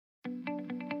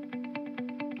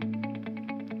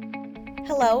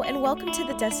Hello, and welcome to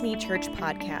the Destiny Church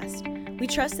podcast. We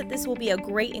trust that this will be a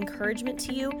great encouragement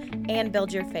to you and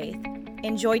build your faith.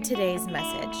 Enjoy today's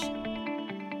message.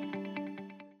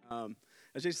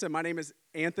 As Jason said, my name is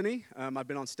Anthony. I've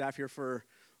been on staff here for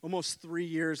almost 3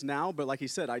 years now, but like he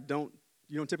said, you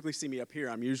don't typically see me up here.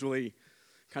 I'm usually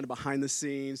kind of behind the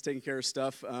scenes, taking care of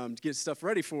stuff to get stuff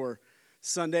ready for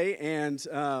Sunday. And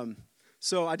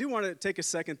so I do want to take a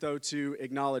second, though, to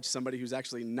acknowledge somebody who's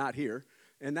actually not here,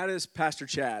 and that is Pastor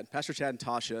Chad and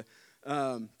Tasha,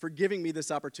 for giving me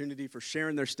this opportunity, for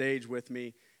sharing their stage with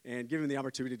me, and giving me the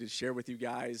opportunity to share with you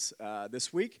guys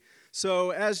this week. So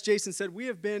as Jason said, we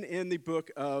have been in the book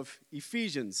of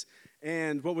Ephesians,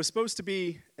 and what was supposed to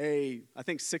be I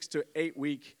think 6 to 8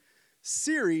 week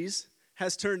series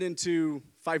has turned into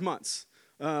 5 months.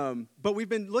 But we've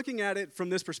been looking at it from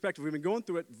this perspective. We've been going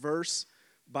through it verse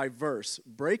by verse,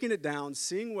 breaking it down,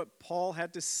 seeing what Paul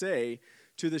had to say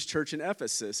to this church in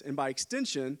Ephesus, and by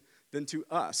extension, then to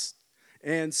us.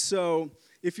 And so,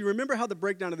 if you remember how the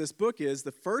breakdown of this book is,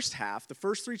 the first half, the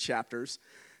first 3 chapters,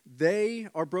 they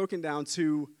are broken down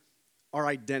to our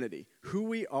identity, who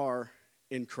we are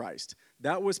in Christ.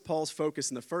 That was Paul's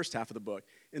focus in the first half of the book.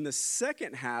 In the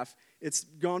second half, it's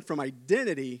gone from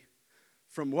identity,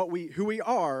 from who we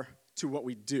are, to what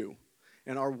we do,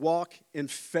 and our walk in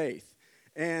faith.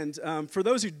 And for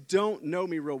those who don't know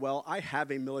me real well, I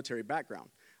have a military background.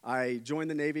 I joined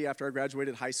the Navy after I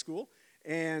graduated high school,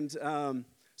 and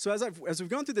so as we've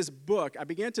gone through this book, I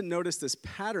began to notice this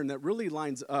pattern that really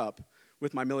lines up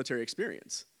with my military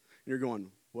experience. And you're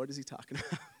going, what is he talking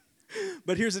about?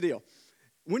 But here's the deal.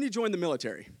 When you join the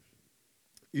military,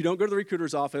 you don't go to the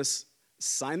recruiter's office,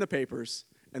 sign the papers,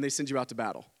 and they send you out to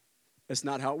battle. That's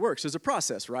not how it works. There's a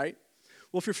process, right?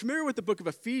 Well, if you're familiar with the book of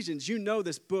Ephesians, you know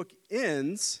this book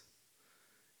ends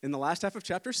in the last half of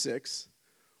chapter 6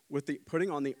 with the putting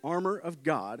on the armor of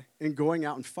God and going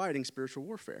out and fighting spiritual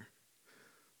warfare.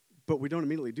 But we don't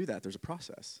immediately do that. There's a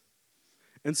process.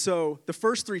 And so the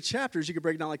first 3 chapters, you can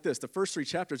break down like this. The first 3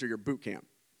 chapters are your boot camp.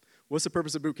 What's the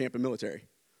purpose of boot camp in military?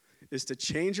 Is to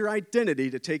change your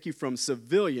identity to take you from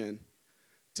civilian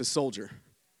to soldier.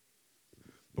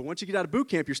 But once you get out of boot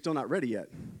camp, you're still not ready yet.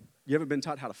 You haven't been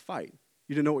taught how to fight.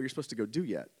 You don't know what you're supposed to go do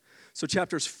yet. So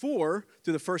chapters 4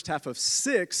 through the first half of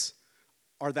 6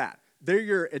 are that. They're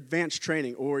your advanced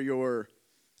training, or your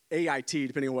AIT,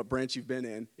 depending on what branch you've been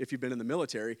in, if you've been in the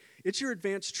military. It's your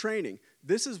advanced training.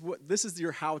 This is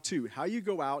your how-to, how you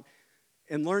go out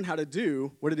and learn how to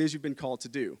do what it is you've been called to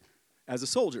do as a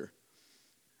soldier.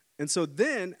 And so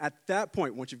then, at that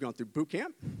point, once you've gone through boot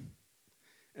camp,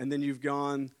 and then you've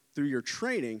gone through your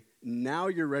training, now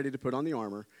you're ready to put on the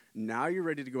armor. Now you're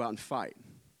ready to go out and fight.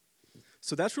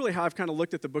 So that's really how I've kind of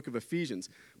looked at the book of Ephesians.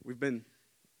 We've been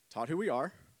taught who we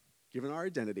are, given our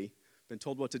identity, been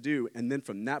told what to do, and then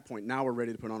from that point, now we're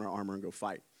ready to put on our armor and go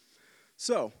fight.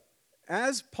 So,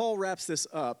 as Paul wraps this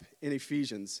up in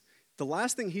Ephesians, the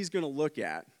last thing he's going to look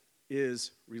at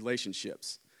is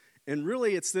relationships. And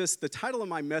really, the title of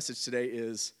my message today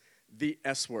is the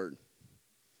S word.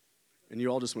 And you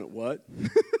all just went, what?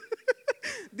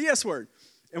 The S word.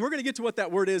 And we're going to get to what that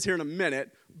word is here in a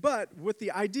minute. But with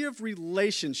the idea of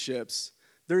relationships,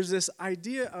 there's this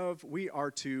idea of we are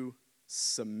to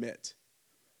submit.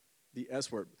 The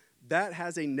S word. That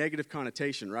has a negative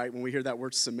connotation, right, when we hear that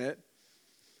word submit.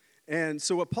 And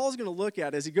so what Paul's going to look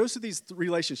at as he goes through these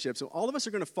relationships, so all of us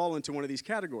are going to fall into one of these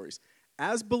categories.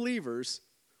 As believers,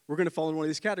 we're going to fall into one of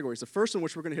these categories. The first one,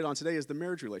 which we're going to hit on today, is the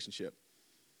marriage relationship.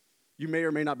 You may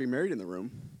or may not be married in the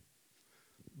room,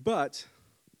 but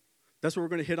that's what we're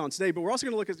going to hit on today. But we're also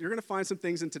going to you're going to find some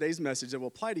things in today's message that will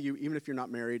apply to you even if you're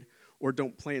not married or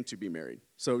don't plan to be married.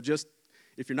 So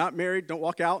if you're not married, don't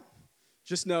walk out.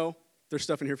 Just know there's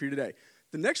stuff in here for you today.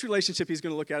 The next relationship he's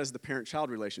going to look at is the parent-child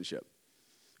relationship.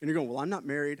 And you're going, well, I'm not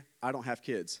married. I don't have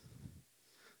kids.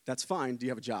 That's fine. Do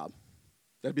you have a job?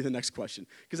 That'd be the next question.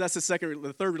 Because that's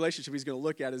the third relationship he's going to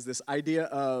look at is this idea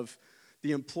of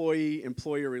the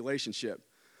employee-employer relationship.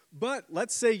 But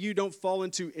let's say you don't fall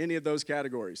into any of those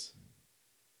categories.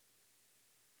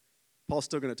 Paul's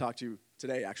still going to talk to you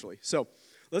today, actually. So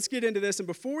let's get into this. And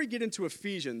before we get into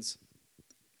Ephesians,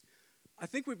 I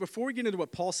think before we get into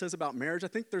what Paul says about marriage, I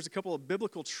think there's a couple of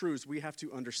biblical truths we have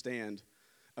to understand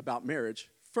about marriage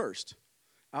first,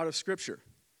 out of Scripture.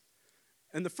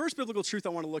 And the first biblical truth I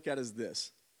want to look at is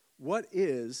this. What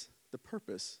is the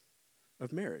purpose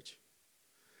of marriage?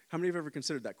 How many have ever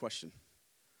considered that question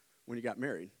when you got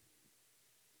married?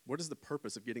 What is the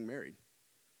purpose of getting married?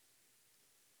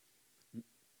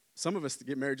 Some of us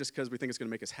get married just because we think it's going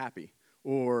to make us happy,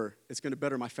 or it's going to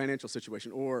better my financial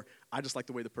situation, or I just like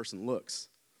the way the person looks.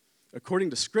 According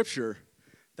to Scripture,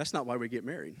 that's not why we get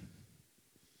married.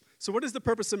 So what is the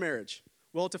purpose of marriage?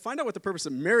 Well, to find out what the purpose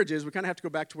of marriage is, we kind of have to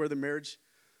go back to where the marriage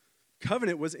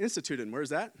covenant was instituted. Where is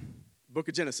that? Book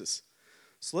of Genesis.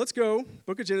 So let's go,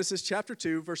 Book of Genesis, chapter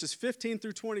 2, verses 15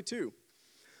 through 22.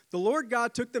 The Lord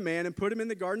God took the man and put him in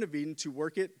the Garden of Eden to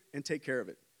work it and take care of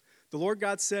it. The Lord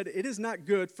God said, "It is not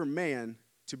good for man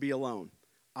to be alone.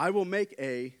 I will make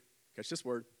a," catch this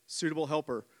word, "suitable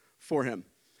helper for him."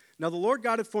 Now the Lord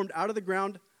God had formed out of the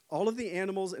ground all of the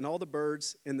animals and all the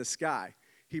birds in the sky.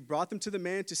 He brought them to the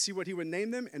man to see what he would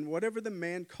name them, and whatever the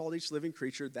man called each living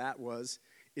creature, that was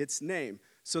its name.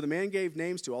 So the man gave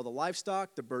names to all the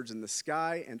livestock, the birds in the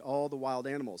sky, and all the wild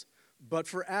animals. But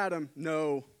for Adam,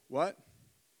 no, what?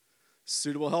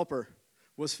 Suitable helper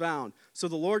was found. So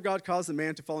the Lord God caused the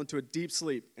man to fall into a deep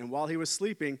sleep. And while he was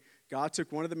sleeping, God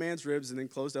took one of the man's ribs and then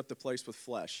closed up the place with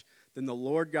flesh. Then the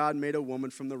Lord God made a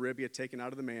woman from the rib he had taken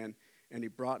out of the man, and he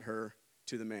brought her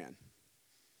to the man.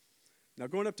 Now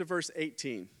going up to verse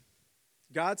 18,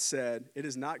 God said, "It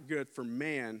is not good for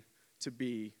man to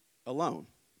be alone."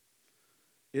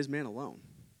 Is man alone?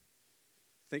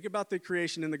 Think about the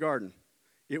creation in the garden.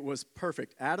 It was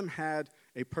perfect. Adam had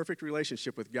a perfect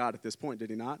relationship with God at this point, did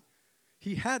he not?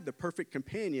 He had the perfect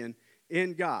companion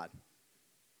in God.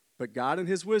 But God in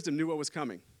his wisdom knew what was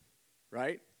coming,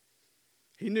 right?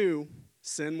 He knew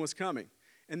sin was coming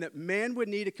and that man would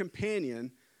need a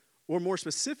companion, or more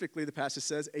specifically, the passage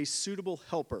says, a suitable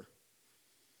helper.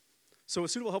 So a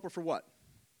suitable helper for what?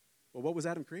 Well, what was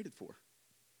Adam created for?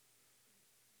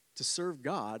 To serve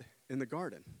God in the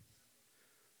garden.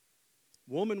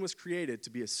 Woman was created to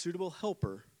be a suitable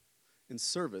helper in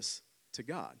service to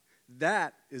God.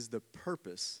 That is the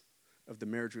purpose of the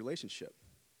marriage relationship.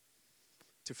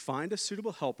 To find a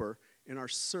suitable helper in our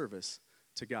service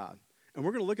to God. And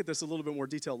we're going to look at this a little bit more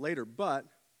detail later, but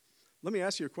let me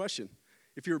ask you a question.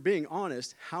 If you're being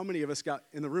honest, how many of us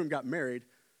in the room got married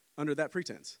under that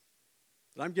pretense?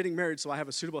 That I'm getting married so I have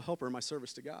a suitable helper in my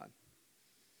service to God.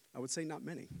 I would say not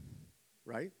many,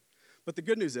 right? But the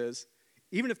good news is,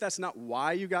 even if that's not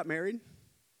why you got married,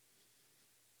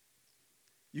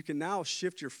 you can now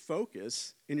shift your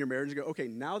focus in your marriage and go, okay,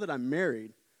 now that I'm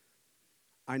married,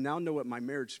 I now know what my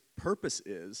marriage purpose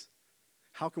is.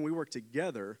 How can we work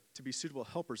together to be suitable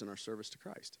helpers in our service to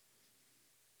Christ?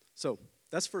 So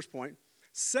that's the first point.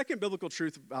 Second biblical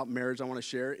truth about marriage I want to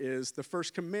share is the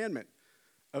first commandment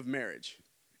of marriage.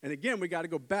 And again, we got to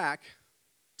go back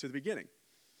to the beginning.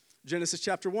 Genesis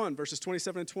chapter 1, verses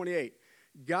 27 and 28.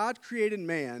 God created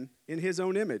man in his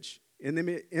own image. In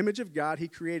the image of God, he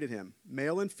created him.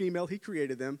 Male and female, he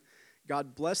created them.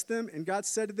 God blessed them, and God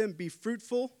said to them, "Be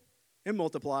fruitful and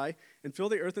multiply, and fill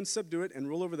the earth and subdue it, and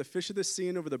rule over the fish of the sea,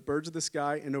 and over the birds of the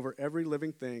sky, and over every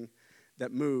living thing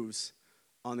that moves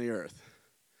on the earth."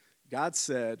 God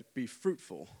said, "Be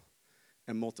fruitful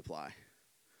and multiply."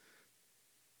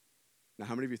 Now,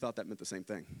 how many of you thought that meant the same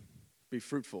thing? Be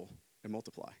fruitful and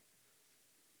multiply.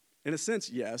 In a sense,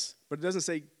 yes, but it doesn't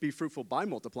say be fruitful by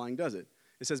multiplying, does it?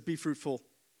 It says be fruitful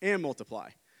and multiply.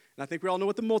 And I think we all know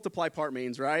what the multiply part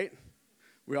means, right?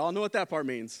 We all know what that part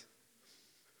means.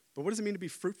 But what does it mean to be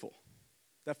fruitful?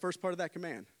 That first part of that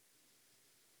command.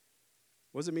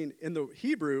 What does it mean? In the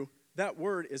Hebrew, that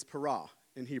word is parah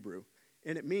in Hebrew,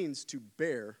 and it means to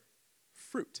bear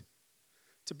fruit.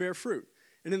 To bear fruit.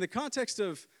 And in the context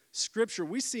of Scripture,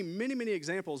 we see many, many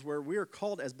examples where we are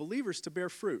called as believers to bear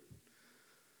fruit.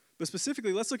 But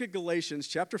specifically, let's look at Galatians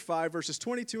chapter 5, verses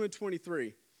 22 and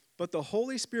 23. But the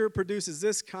Holy Spirit produces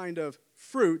this kind of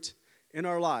fruit in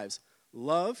our lives: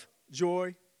 love,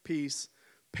 joy, peace,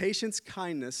 patience,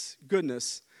 kindness,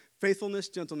 goodness, faithfulness,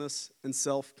 gentleness, and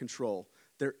self-control.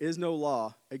 There is no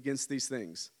law against these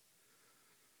things.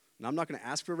 Now, I'm not going to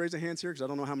ask for a raise of hands here because I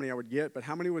don't know how many I would get, but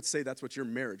how many would say that's what your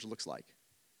marriage looks like?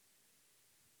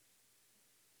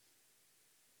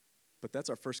 But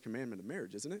that's our first commandment of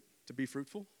marriage, isn't it? To be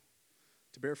fruitful,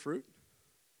 to bear fruit.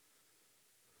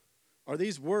 Are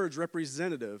these words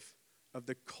representative of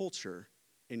the culture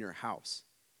in your house?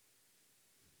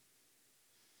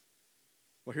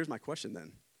 Well, here's my question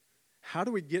then. How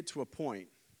do we get to a point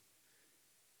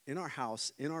in our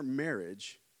house, in our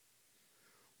marriage,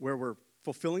 where we're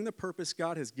fulfilling the purpose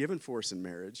God has given for us in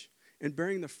marriage and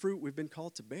bearing the fruit we've been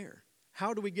called to bear?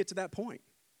 How do we get to that point?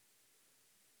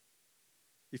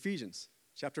 Ephesians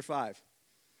chapter 5.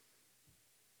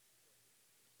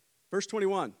 Verse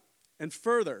 21, and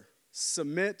further,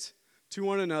 submit to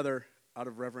one another out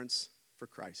of reverence for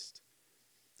Christ.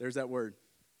 There's that word,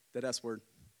 that S word,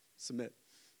 submit.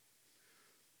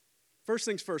 First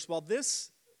things first, while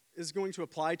this is going to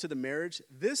apply to the marriage,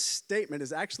 this statement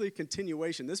is actually a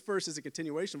continuation. This verse is a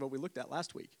continuation of what we looked at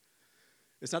last week.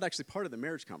 It's not actually part of the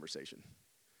marriage conversation.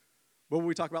 What did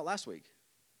we talk about last week?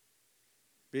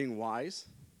 being wise,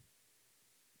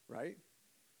 right?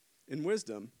 In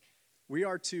wisdom, we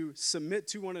are to submit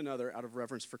to one another out of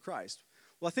reverence for Christ.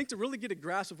 Well, I think to really get a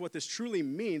grasp of what this truly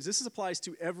means, this applies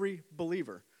to every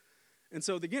believer. And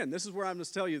so, again, this is where I'm going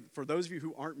to tell you, for those of you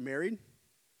who aren't married,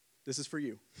 this is for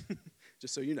you,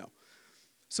 just so you know.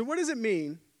 So what does it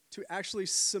mean to actually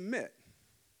submit?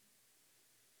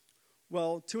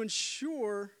 Well,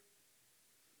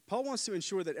 Paul wants to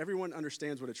ensure that everyone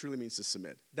understands what it truly means to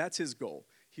submit. That's his goal.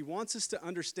 He wants us to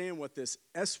understand what this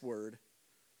S word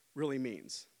really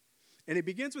means. And it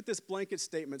begins with this blanket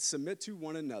statement, submit to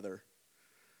one another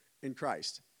in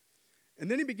Christ.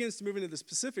 And then he begins to move into the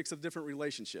specifics of different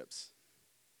relationships.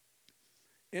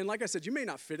 And like I said, you may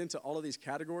not fit into all of these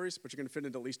categories, but you're going to fit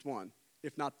into at least one,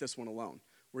 if not this one alone,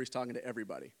 where he's talking to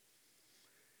everybody.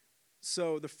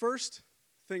 So the first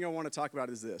thing I want to talk about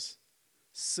is this.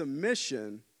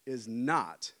 Submission is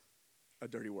not a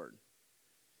dirty word.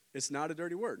 It's not a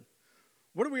dirty word.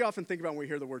 What do we often think about when we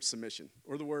hear the word submission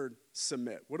or the word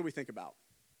submit? What do we think about?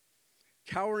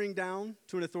 Cowering down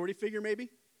to an authority figure, maybe?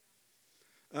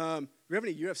 Do we have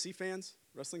any UFC fans,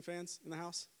 wrestling fans in the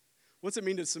house? What's it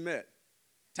mean to submit?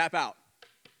 Tap out.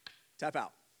 Tap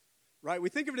out. Right? We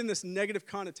think of it in this negative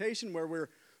connotation where we're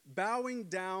bowing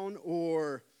down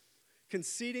or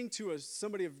conceding to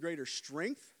somebody of greater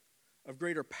strength, of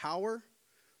greater power.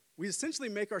 We essentially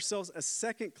make ourselves a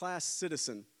second-class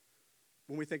citizen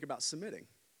when we think about submitting.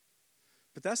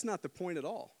 But that's not the point at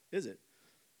all, is it?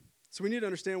 So we need to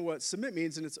understand what submit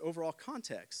means in its overall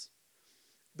context.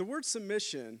 The word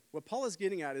submission, what Paul is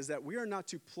getting at is that we are not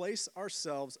to place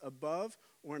ourselves above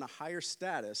or in a higher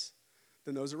status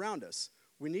than those around us.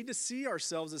 We need to see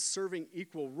ourselves as serving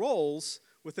equal roles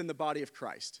within the body of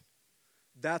Christ.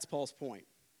 That's Paul's point.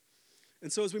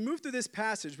 And so as we move through this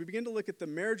passage, we begin to look at the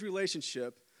marriage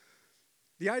relationship.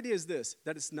 The idea is this,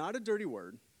 that it's not a dirty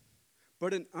word,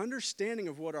 but an understanding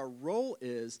of what our role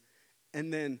is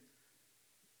and then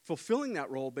fulfilling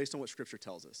that role based on what Scripture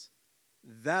tells us.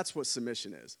 That's what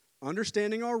submission is,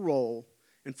 understanding our role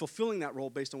and fulfilling that role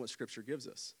based on what Scripture gives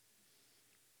us.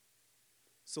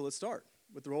 So let's start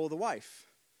with the role of the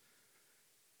wife.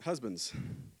 Husbands,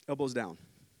 elbows down.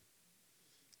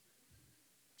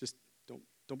 Just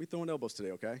don't be throwing elbows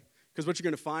today, okay? Because what you're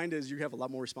going to find is you have a lot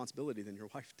more responsibility than your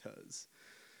wife does,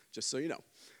 just so you know.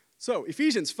 So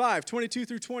Ephesians 5:22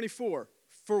 through 24,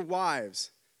 for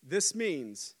wives, this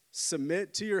means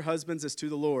submit to your husbands as to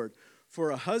the Lord.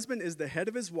 For a husband is the head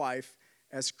of his wife,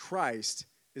 as Christ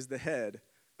is the head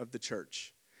of the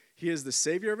church. He is the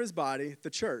Savior of his body, the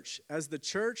church. As the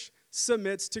church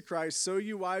submits to Christ, so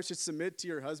you wives should submit to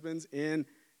your husbands in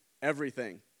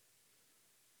everything.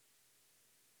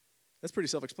 That's pretty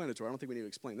self-explanatory. I don't think we need to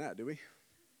explain that, do we?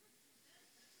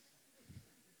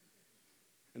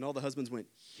 And all the husbands went,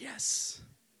 yes,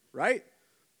 right?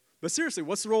 But seriously,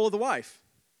 what's the role of the wife?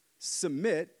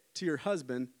 Submit to your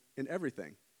husband in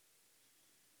everything.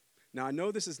 Now, I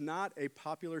know this is not a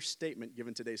popular statement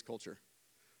given today's culture,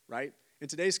 right? In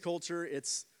today's culture,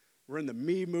 we're in the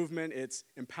me movement. It's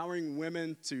empowering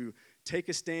women to take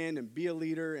a stand and be a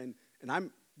leader, and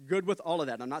I'm good with all of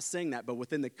that. I'm not saying that, but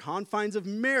within the confines of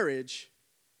marriage,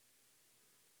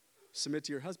 submit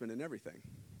to your husband in everything.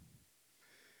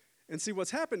 And see,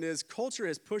 what's happened is culture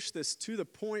has pushed this to the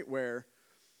point where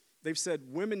they've said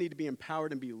women need to be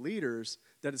empowered and be leaders,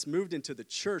 that it's moved into the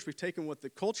church. We've taken what the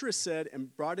culture has said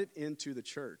and brought it into the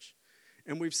church.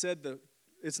 And we've said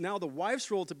it's now the wife's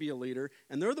role to be a leader,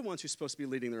 and they're the ones who's supposed to be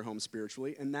leading their home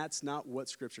spiritually, and that's not what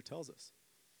Scripture tells us.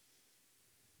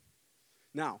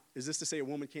 Now, is this to say a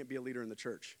woman can't be a leader in the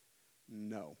church?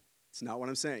 No, it's not what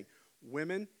I'm saying.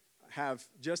 Women have,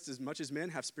 just as much as men,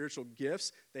 have spiritual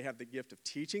gifts. They have the gift of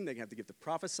teaching. They have the gift of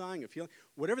prophesying, of healing.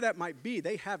 Whatever that might be,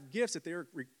 they have gifts that they're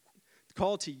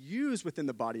called to use within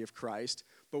the body of Christ,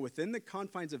 but within the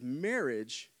confines of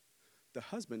marriage, the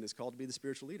husband is called to be the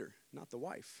spiritual leader, not the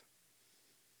wife.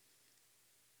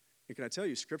 And can I tell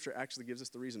you, Scripture actually gives us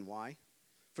the reason why?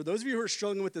 For those of you who are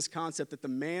struggling with this concept that the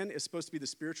man is supposed to be the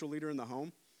spiritual leader in the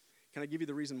home, can I give you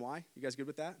the reason why? You guys good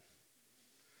with that?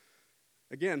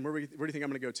 Again, where do you think I'm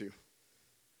going to go to?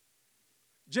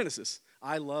 Genesis.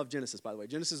 I love Genesis, by the way.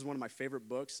 Genesis is one of my favorite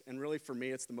books, and really for me,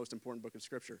 it's the most important book of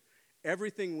Scripture.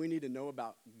 Everything we need to know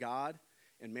about God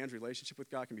and man's relationship with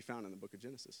God can be found in the book of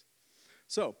Genesis.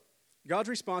 So, God's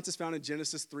response is found in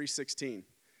Genesis 3:16.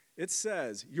 It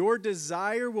says, your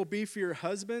desire will be for your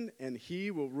husband, and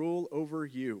he will rule over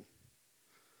you.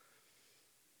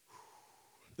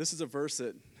 This is a verse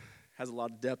that has a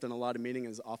lot of depth and a lot of meaning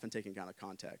and is often taken out of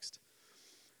context.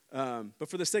 But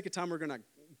for the sake of time, we're going to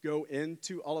go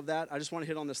into all of that. I just want to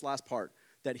hit on this last part,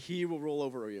 that he will rule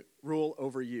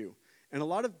over you. And a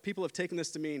lot of people have taken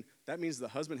this to mean that means the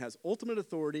husband has ultimate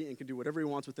authority and can do whatever he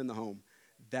wants within the home.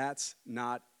 That's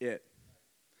not it.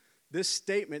 This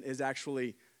statement is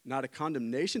actually not a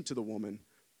condemnation to the woman,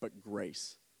 but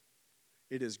grace.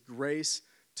 It is grace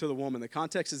to the woman. The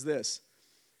context is this.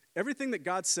 Everything that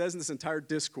God says in this entire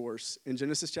discourse in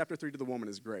Genesis chapter 3 to the woman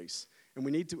is grace. And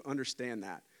we need to understand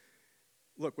that.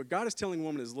 Look, what God is telling the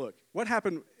woman is, look, what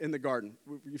happened in the garden?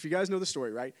 If you guys know the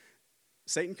story, right?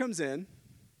 Satan comes in,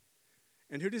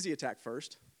 and who does he attack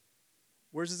first?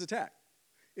 Where's his attack?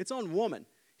 It's on woman.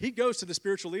 He goes to the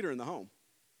spiritual leader in the home.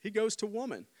 He goes to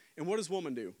woman. And what does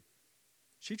woman do?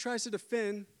 She tries to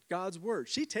defend God's word.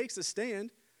 She takes a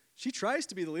stand. She tries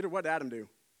to be the leader. What did Adam do?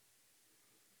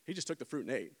 He just took the fruit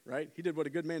and ate, right? He did what a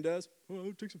good man does.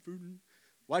 Oh, take some fruit.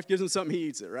 Wife gives him something, he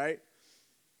eats it, right?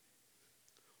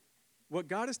 What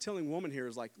God is telling woman here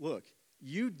is like, look,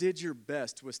 you did your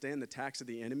best to withstand the attacks of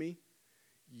the enemy.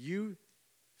 You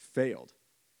failed,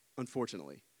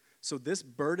 unfortunately. So this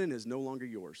burden is no longer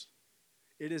yours.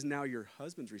 It is now your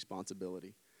husband's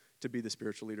responsibility to be the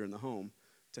spiritual leader in the home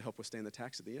to help withstand the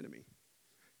attacks of the enemy.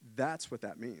 That's what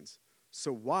that means.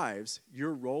 So wives,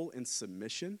 your role in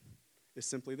submission is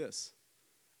simply this.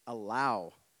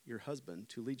 Allow your husband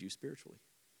to lead you spiritually.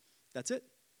 That's it.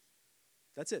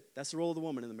 That's it. That's the role of the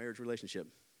woman in the marriage relationship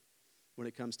when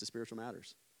it comes to spiritual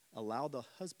matters. Allow the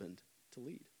husband to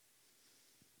lead.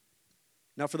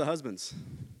 Now for the husbands,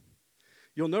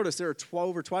 you'll notice there are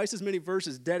over twice as many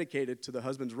verses dedicated to the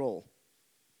husband's role.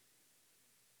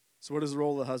 So what is the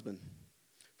role of the husband?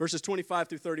 Verses 25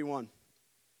 through 31.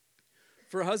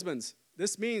 For husbands,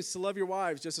 this means to love your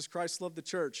wives just as Christ loved the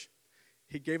church.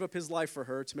 He gave up his life for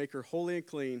her to make her holy and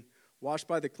clean, washed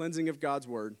by the cleansing of God's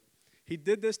word. He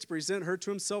did this to present her to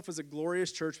himself as a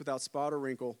glorious church without spot or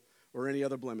wrinkle or any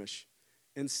other blemish.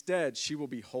 Instead, she will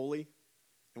be holy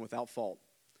and without fault.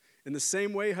 In the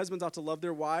same way, husbands ought to love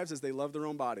their wives as they love their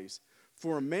own bodies.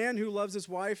 For a man who loves his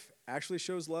wife actually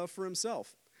shows love for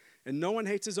himself. And no one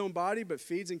hates his own body, but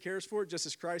feeds and cares for it, just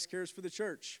as Christ cares for the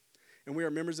church. And we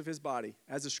are members of his body.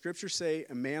 As the scriptures say,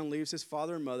 a man leaves his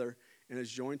father and mother and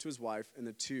is joined to his wife, and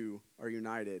the two are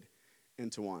united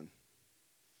into one.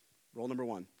 Role number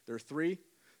one. There are three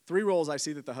roles I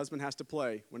see that the husband has to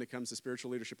play when it comes to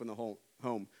spiritual leadership in the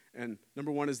home. And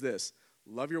number one is this.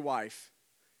 Love your wife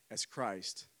as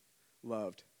Christ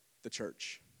loved the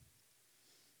church.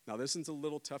 Now, this is a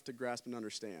little tough to grasp and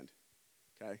understand,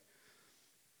 okay?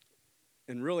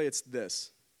 And really, it's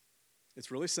this. It's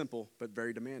really simple, but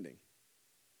very demanding.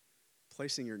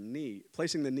 Placing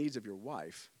the needs of your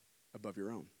wife above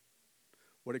your own.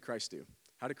 What did Christ do?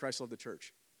 How did Christ love the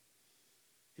church?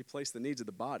 He placed the needs of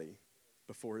the body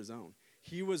before his own.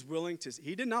 He was willing to,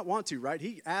 he did not want to, right?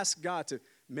 He asked God to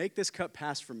make this cup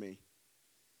pass from me.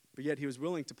 But yet he was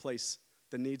willing to place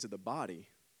the needs of the body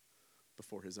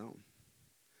before his own.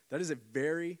 That is a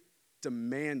very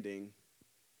demanding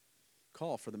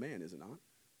call for the man, is it not?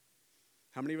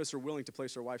 How many of us are willing to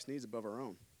place our wife's needs above our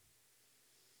own?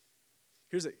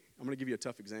 I'm going to give you a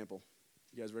tough example.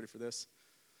 You guys ready for this?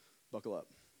 Buckle up.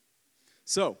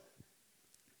 So,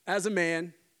 as a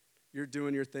man, you're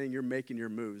doing your thing, you're making your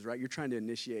moves, right? You're trying to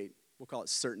initiate, we'll call it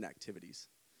certain activities.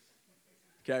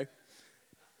 Okay?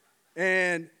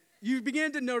 And you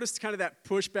begin to notice kind of that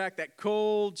pushback, that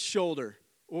cold shoulder,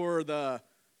 or the,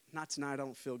 not tonight, I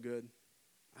don't feel good.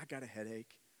 I got a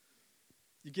headache.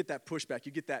 You get that pushback,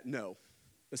 you get that no,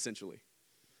 essentially.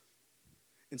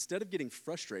 Instead of getting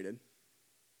frustrated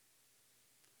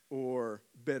or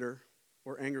bitter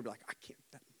or angry, be like,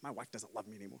 my wife doesn't love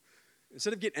me anymore.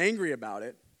 Instead of getting angry about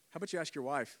it, how about you ask your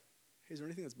wife, hey, is there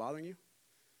anything that's bothering you?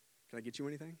 Can I get you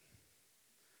anything?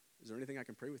 Is there anything I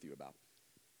can pray with you about?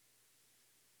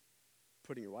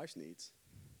 Putting your wife's needs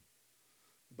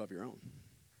above your own.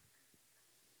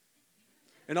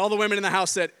 And all the women in the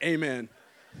house said, amen.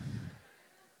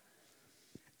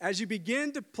 As you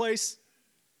begin to place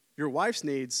your wife's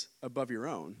needs above your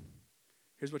own,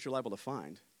 here's what you're liable to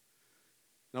find.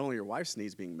 Not only your wife's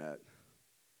needs being met,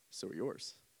 so are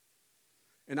yours.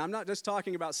 And I'm not just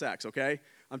talking about sex, okay?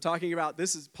 I'm talking about,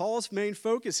 this is Paul's main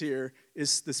focus here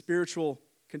is the spiritual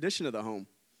condition of the home.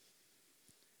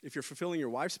 If you're fulfilling your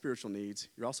wife's spiritual needs,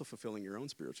 you're also fulfilling your own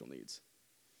spiritual needs.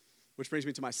 Which brings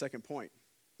me to my second point.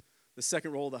 The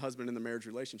second role of the husband in the marriage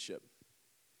relationship.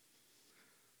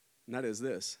 And that is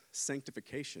this,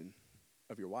 sanctification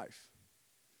of your wife.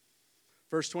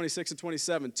 Verse 26 and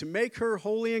 27, to make her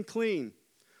holy and clean,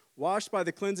 washed by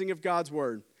the cleansing of God's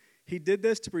word. He did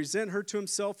this to present her to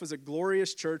himself as a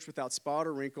glorious church without spot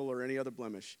or wrinkle or any other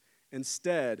blemish.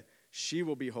 Instead, she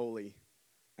will be holy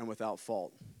and without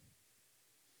fault.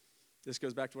 This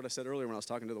goes back to what I said earlier when I was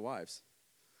talking to the wives.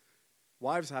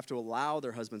 Wives have to allow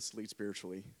their husbands to lead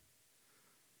spiritually.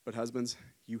 But husbands,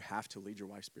 you have to lead your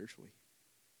wife spiritually.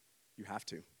 You have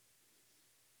to.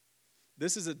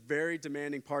 This is a very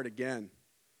demanding part, again,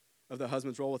 of the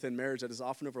husband's role within marriage that is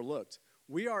often overlooked.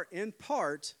 We are, in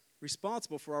part,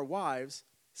 responsible for our wives'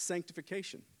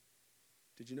 sanctification.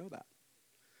 Did you know that?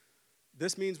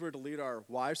 This means we're to lead our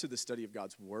wives through the study of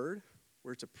God's word.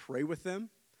 We're to pray with them.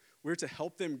 We're to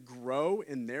help them grow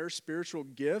in their spiritual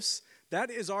gifts. That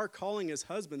is our calling as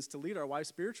husbands, to lead our wives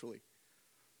spiritually.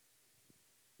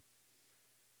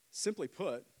 Simply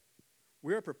put,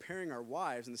 we are preparing our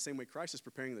wives in the same way Christ is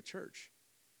preparing the church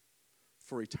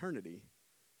for eternity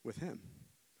with him.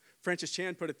 Francis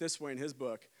Chan put it this way in his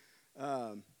book.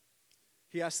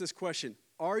 He asked this question: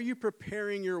 are you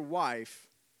preparing your wife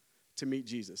to meet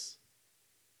Jesus?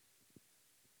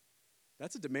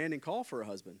 That's a demanding call for a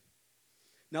husband.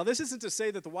 Now, this isn't to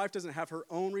say that the wife doesn't have her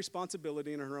own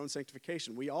responsibility and her own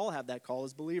sanctification. We all have that call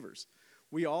as believers.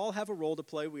 We all have a role to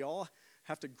play. We all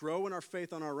have to grow in our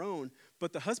faith on our own.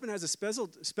 But the husband has a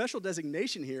special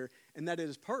designation here, and that it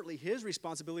is partly his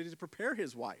responsibility to prepare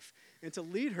his wife and to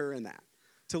lead her in that,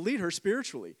 to lead her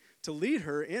spiritually, to lead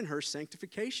her in her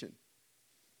sanctification.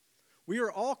 We are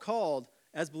all called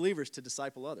as believers to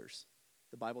disciple others.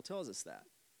 The Bible tells us that.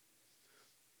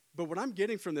 But what I'm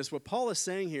getting from this, what Paul is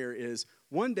saying here is,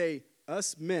 one day,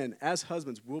 us men, as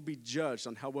husbands, will be judged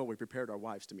on how well we prepared our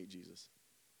wives to meet Jesus.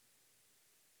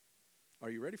 Are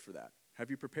you ready for that? Have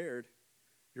you prepared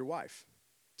your wife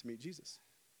to meet Jesus?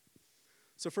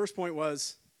 So first point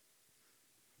was,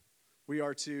 we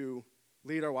are to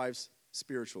lead our wives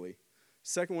spiritually.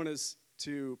 Second one is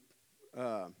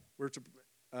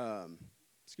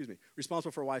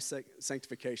responsible for wife's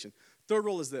sanctification. Third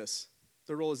role is this.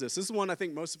 This is one I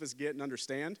think most of us get and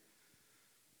understand,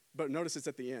 but notice it's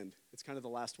at the end. It's kind of the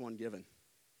last one given.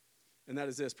 And that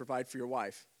is this: provide for your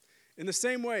wife. In the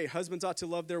same way, husbands ought to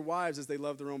love their wives as they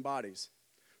love their own bodies.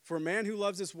 For a man who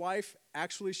loves his wife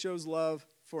actually shows love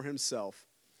for himself.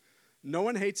 No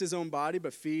one hates his own body,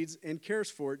 but feeds and cares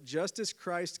for it, just as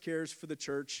Christ cares for the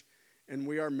church, and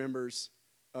we are members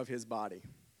of his body.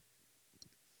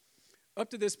 Up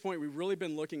to this point, we've really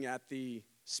been looking at the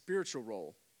spiritual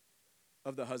role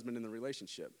of the husband in the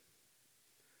relationship.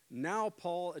 Now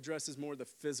Paul addresses more the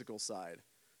physical side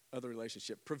of the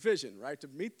relationship. Provision, right? To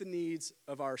meet the needs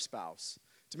of our spouse,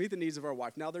 to meet the needs of our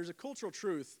wife. Now there's a cultural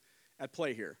truth at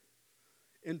play here.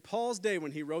 In Paul's day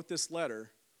when he wrote this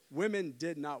letter, women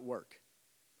did not work.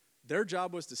 Their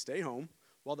job was to stay home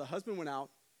while the husband went out,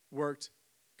 worked,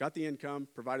 got the income,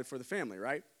 provided for the family,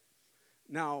 right?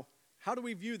 Now, how do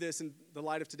we view this in the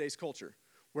light of today's culture,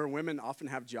 where women often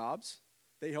have jobs?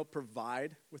 They help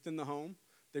provide within the home.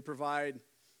 They provide,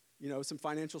 some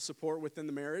financial support within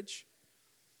the marriage.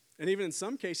 And even in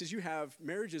some cases, you have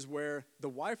marriages where the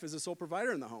wife is the sole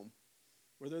provider in the home,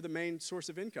 where they're the main source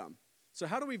of income. So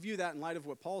how do we view that in light of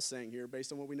what Paul's saying here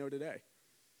based on what we know today?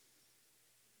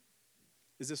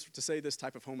 Is this to say this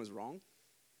type of home is wrong?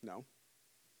 No.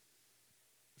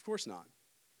 Of course not.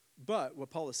 But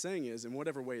what Paul is saying is, in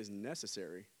whatever way is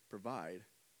necessary, provide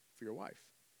for your wife.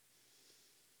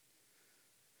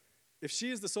 If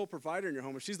she is the sole provider in your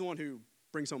home, if she's the one who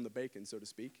brings home the bacon, so to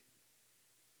speak,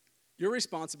 your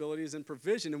responsibility is in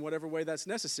provision in whatever way that's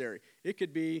necessary. It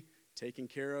could be taking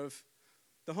care of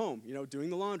the home, doing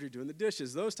the laundry, doing the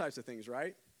dishes, those types of things,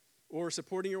 right? Or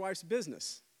supporting your wife's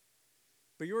business.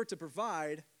 But you're to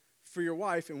provide for your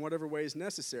wife in whatever way is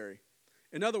necessary.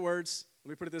 In other words, let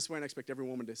me put it this way, and I expect every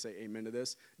woman to say amen to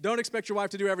this. Don't expect your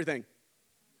wife to do everything.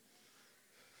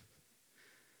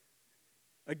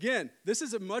 Again, this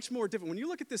is a much more different. When you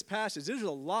look at this passage, there's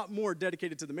a lot more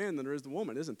dedicated to the man than there is the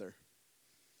woman, isn't there?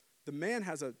 The man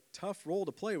has a tough role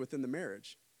to play within the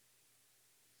marriage.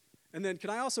 And then can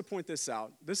I also point this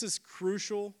out? This is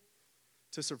crucial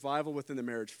to survival within the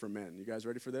marriage for men. You guys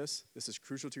ready for this? This is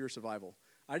crucial to your survival.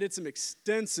 I did some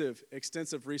extensive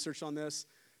research on this,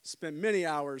 spent many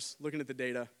hours looking at the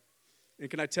data. And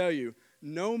can I tell you,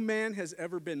 no man has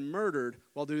ever been murdered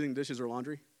while doing dishes or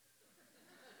laundry.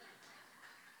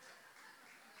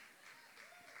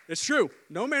 It's true.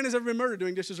 No man has ever been murdered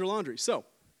doing dishes or laundry. So,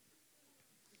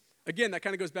 again, that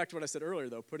kind of goes back to what I said earlier,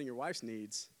 though, putting your wife's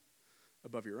needs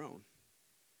above your own,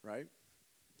 right?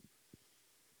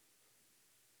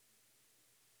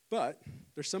 But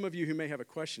there's some of you who may have a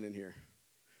question in here,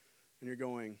 and you're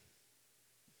going,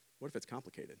 what if it's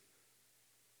complicated?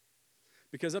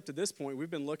 Because up to this point,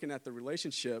 we've been looking at the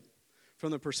relationship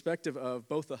from the perspective of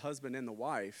both the husband and the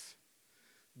wife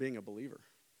being a believer.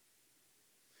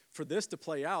 For this to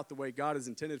play out the way God has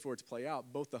intended for it to play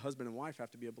out, both the husband and wife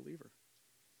have to be a believer.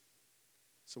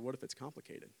 So what if it's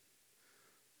complicated?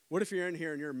 What if you're in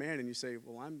here and you're a man and you say,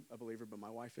 well, I'm a believer, but my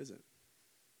wife isn't?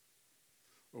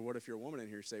 Or what if you're a woman in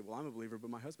here and you say, well, I'm a believer, but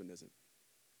my husband isn't?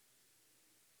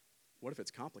 What if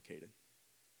it's complicated?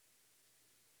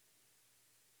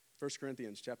 1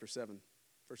 Corinthians chapter 7,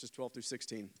 verses 12 through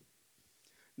 16.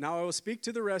 Now I will speak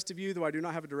to the rest of you, though I do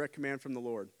not have a direct command from the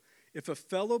Lord. If a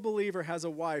fellow believer has a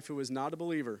wife who is not a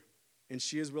believer, and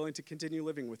she is willing to continue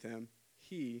living with him,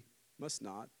 he must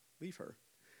not leave her.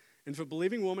 And if a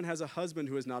believing woman has a husband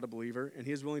who is not a believer, and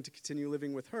he is willing to continue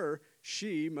living with her,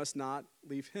 she must not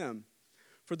leave him.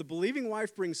 For the believing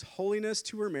wife brings holiness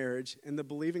to her marriage, and the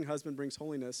believing husband brings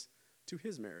holiness to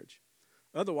his marriage.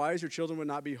 Otherwise, your children would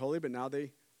not be holy, but now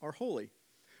they are holy.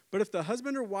 But if the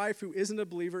husband or wife who isn't a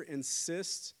believer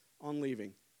insists on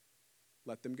leaving,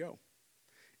 let them go.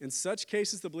 In such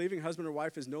cases, the believing husband or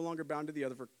wife is no longer bound to the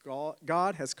other, for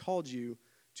God has called you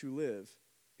to live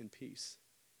in peace.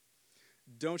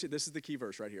 This is the key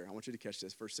verse right here. I want you to catch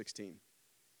this, verse 16.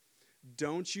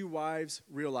 Don't you wives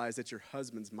realize that your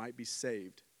husbands might be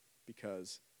saved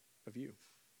because of you?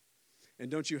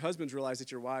 And don't you husbands realize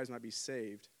that your wives might be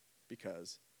saved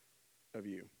because of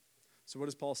you? So what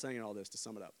is Paul saying in all this, to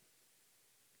sum it up?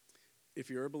 If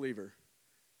you're a believer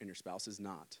and your spouse is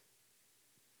not,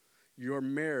 your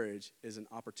marriage is an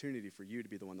opportunity for you to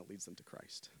be the one that leads them to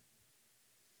Christ.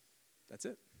 That's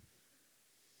it.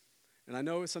 And I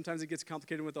know sometimes it gets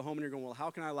complicated with the home, and you're going, well,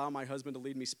 how can I allow my husband to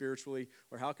lead me spiritually?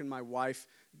 Or how can my wife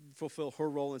fulfill her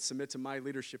role and submit to my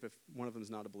leadership if one of them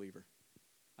is not a believer?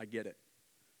 I get it.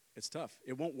 It's tough.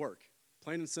 It won't work.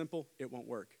 Plain and simple, it won't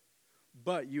work.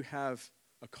 But you have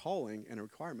a calling and a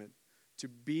requirement to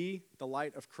be the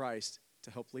light of Christ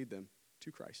to help lead them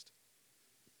to Christ.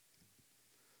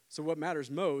 So what matters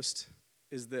most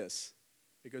is this.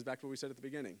 It goes back to what we said at the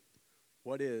beginning.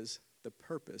 What is the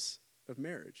purpose of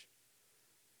marriage?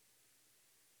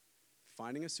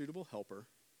 Finding a suitable helper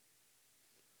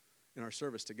in our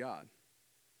service to God.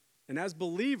 And as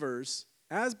believers,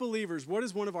 what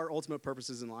is one of our ultimate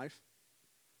purposes in life?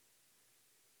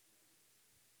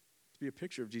 To be a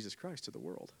picture of Jesus Christ to the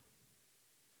world.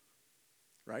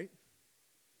 Right?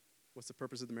 What's the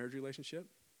purpose of the marriage relationship?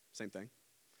 Same thing.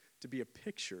 To be a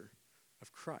picture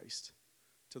of Christ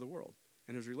to the world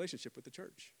and his relationship with the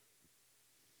church.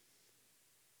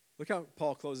 Look how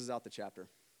Paul closes out the chapter.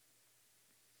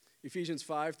 Ephesians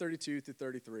 5:32 through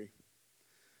 33.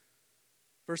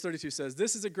 Verse 32 says,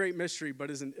 "This is a great mystery,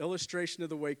 but is an illustration of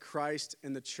the way Christ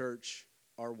and the church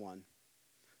are one.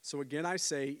 So again I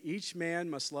say, each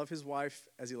man must love his wife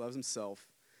as he loves himself,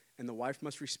 and the wife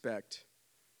must respect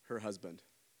her husband."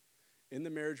 In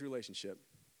the marriage relationship,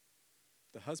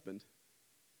 the husband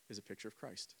is a picture of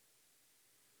Christ.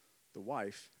 The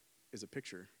wife is a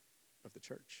picture of the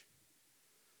church.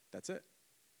 That's it.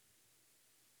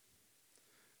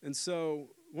 And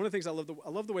so one of the things I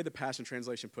love the way the Passion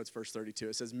Translation puts verse 32.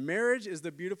 It says, "Marriage is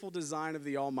the beautiful design of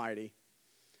the Almighty,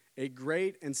 a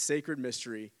great and sacred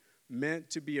mystery meant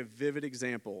to be a vivid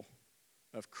example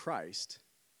of Christ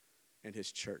and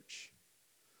his church."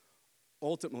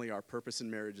 Ultimately, our purpose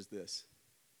in marriage is this: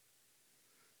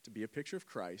 to be a picture of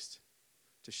Christ,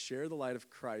 to share the light of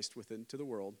Christ to the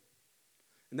world.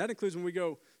 And that includes when we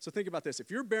go, so think about this. If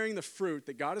you're bearing the fruit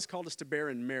that God has called us to bear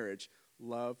in marriage,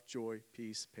 love, joy,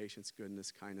 peace, patience,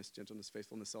 goodness, kindness, gentleness,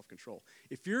 faithfulness, self-control.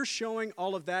 If you're showing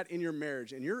all of that in your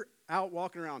marriage and you're out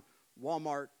walking around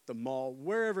Walmart, the mall,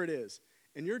 wherever it is,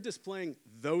 and you're displaying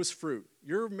those fruit,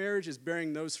 your marriage is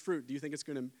bearing those fruit, do you think it's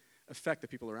going to affect the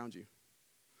people around you?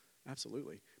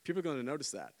 Absolutely. People are going to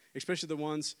notice that, especially the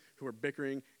ones who are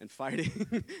bickering and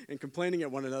fighting and complaining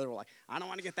at one another. We're like, I don't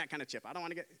want to get that kind of chip. I don't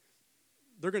want to get.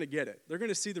 They're going to get it. They're going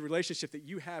to see the relationship that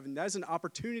you have, and that's an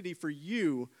opportunity for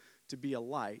you to be a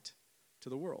light to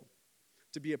the world,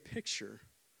 to be a picture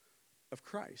of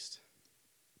Christ.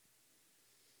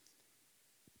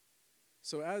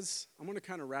 So as I'm going to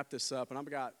kind of wrap this up, and I've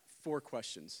got 4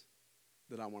 questions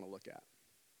that I want to look at.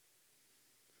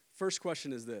 First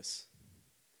question is this: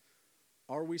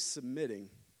 are we submitting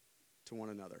to one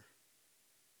another?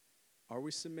 Are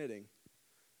we submitting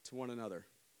to one another?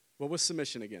 What was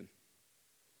submission again?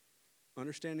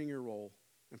 Understanding your role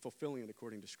and fulfilling it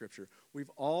according to Scripture. We've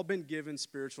all been given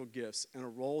spiritual gifts and a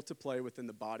role to play within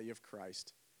the body of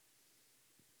Christ.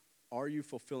 Are you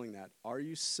fulfilling that? Are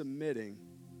you submitting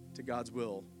to God's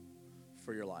will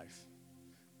for your life?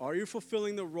 Are you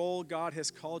fulfilling the role God has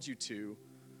called you to?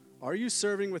 Are you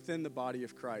serving within the body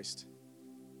of Christ?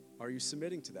 Are you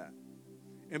submitting to that?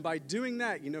 And by doing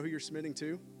that, you know who you're submitting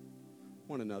to?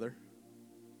 One another.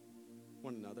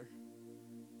 One another.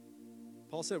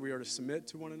 Paul said we are to submit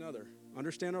to one another,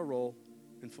 understand our role,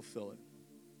 and fulfill it.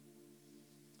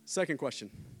 Second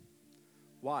question,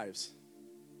 wives,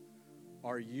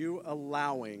 Are you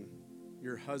allowing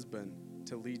your husband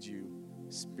to lead you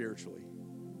spiritually?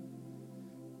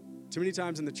 Too many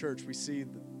times in the church, we see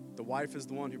the wife is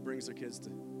the one who brings their kids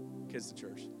to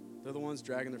church. They're the ones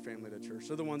dragging their family to church.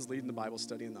 They're the ones leading the Bible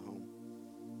study in the home.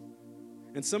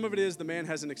 And some of it is the man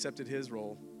hasn't accepted his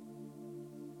role.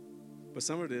 But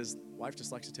some of it is wife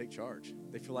just likes to take charge.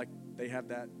 They feel like they have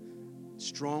that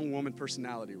strong woman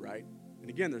personality, right? And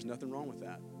again, there's nothing wrong with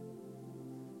that.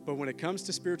 But when it comes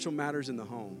to spiritual matters in the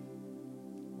home,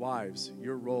 wives,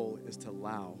 your role is to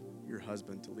allow your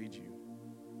husband to lead you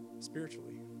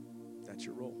spiritually. That's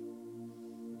your role.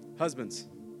 Husbands,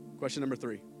 question number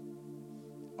 3.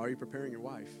 Are you preparing your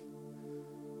wife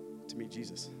to meet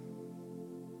Jesus?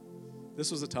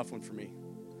 This was a tough one for me.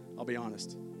 I'll be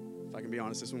honest. If I can be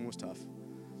honest, this one was tough.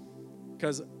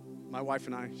 Because my wife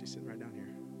and I, she's sitting right down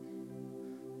here.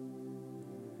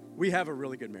 We have a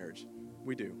really good marriage.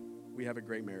 We do. We have a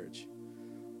great marriage.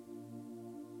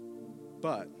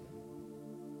 But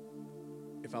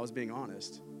if I was being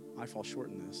honest, I fall short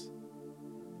in this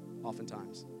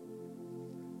oftentimes.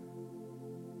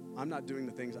 I'm not doing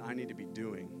the things I need to be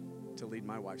doing to lead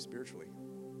my wife spiritually.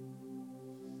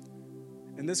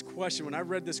 And this question, when I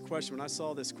read this question, when I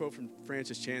saw this quote from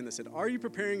Francis Chan that said, "Are you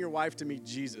preparing your wife to meet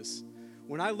Jesus?"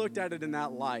 When I looked at it in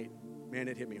that light, man,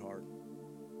 it hit me hard.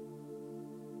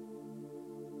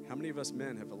 How many of us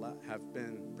men have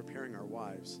been preparing our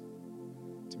wives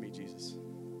to meet Jesus?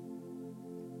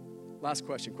 Last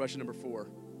question, question number 4.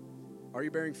 Are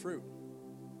you bearing fruit?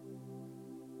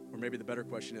 Or maybe the better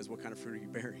question is, what kind of fruit are you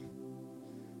bearing?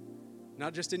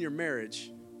 Not just in your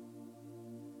marriage,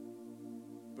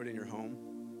 but in your home,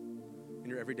 in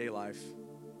your everyday life,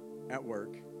 at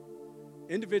work.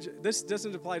 This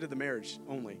doesn't apply to the marriage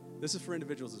only. This is for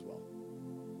individuals as well.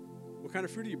 What kind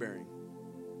of fruit are you bearing?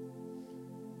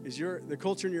 Is the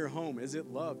culture in your home, is it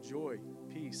love, joy,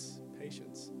 peace,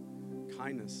 patience,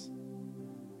 kindness,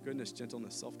 goodness,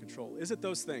 gentleness, self-control? Is it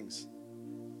those things?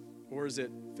 Or is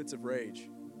it fits of rage,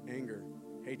 anger,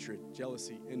 hatred,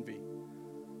 jealousy, envy?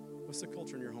 What's the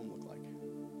culture in your home look like?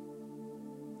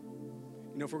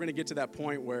 You know, if we're going to get to that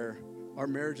point where our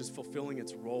marriage is fulfilling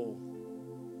its role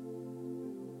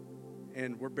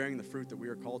and we're bearing the fruit that we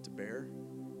are called to bear,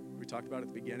 we talked about at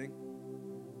the beginning,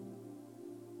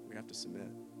 we have to submit.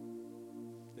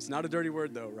 It's not a dirty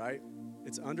word though, right?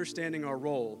 It's understanding our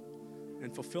role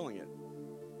and fulfilling it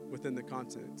within the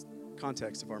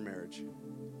context of our marriage.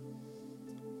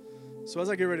 So as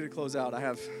I get ready to close out, I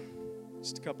have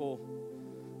just a couple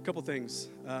things.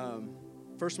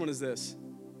 First one is this.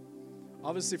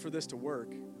 Obviously, for this to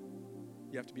work,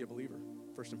 you have to be a believer,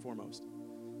 first and foremost.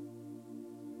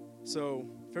 So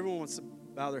if everyone wants to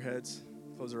bow their heads,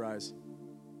 close their eyes.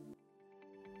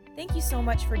 Thank you so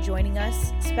much for joining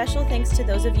us. Special thanks to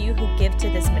those of you who give to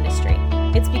this ministry.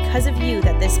 It's because of you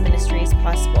that this ministry is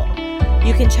possible.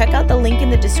 You can check out the link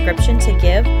in the description to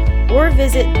give or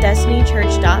visit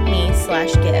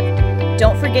destinychurch.me/give.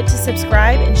 Don't forget to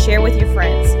subscribe and share with your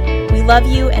friends. We love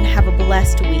you and have a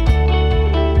blessed week.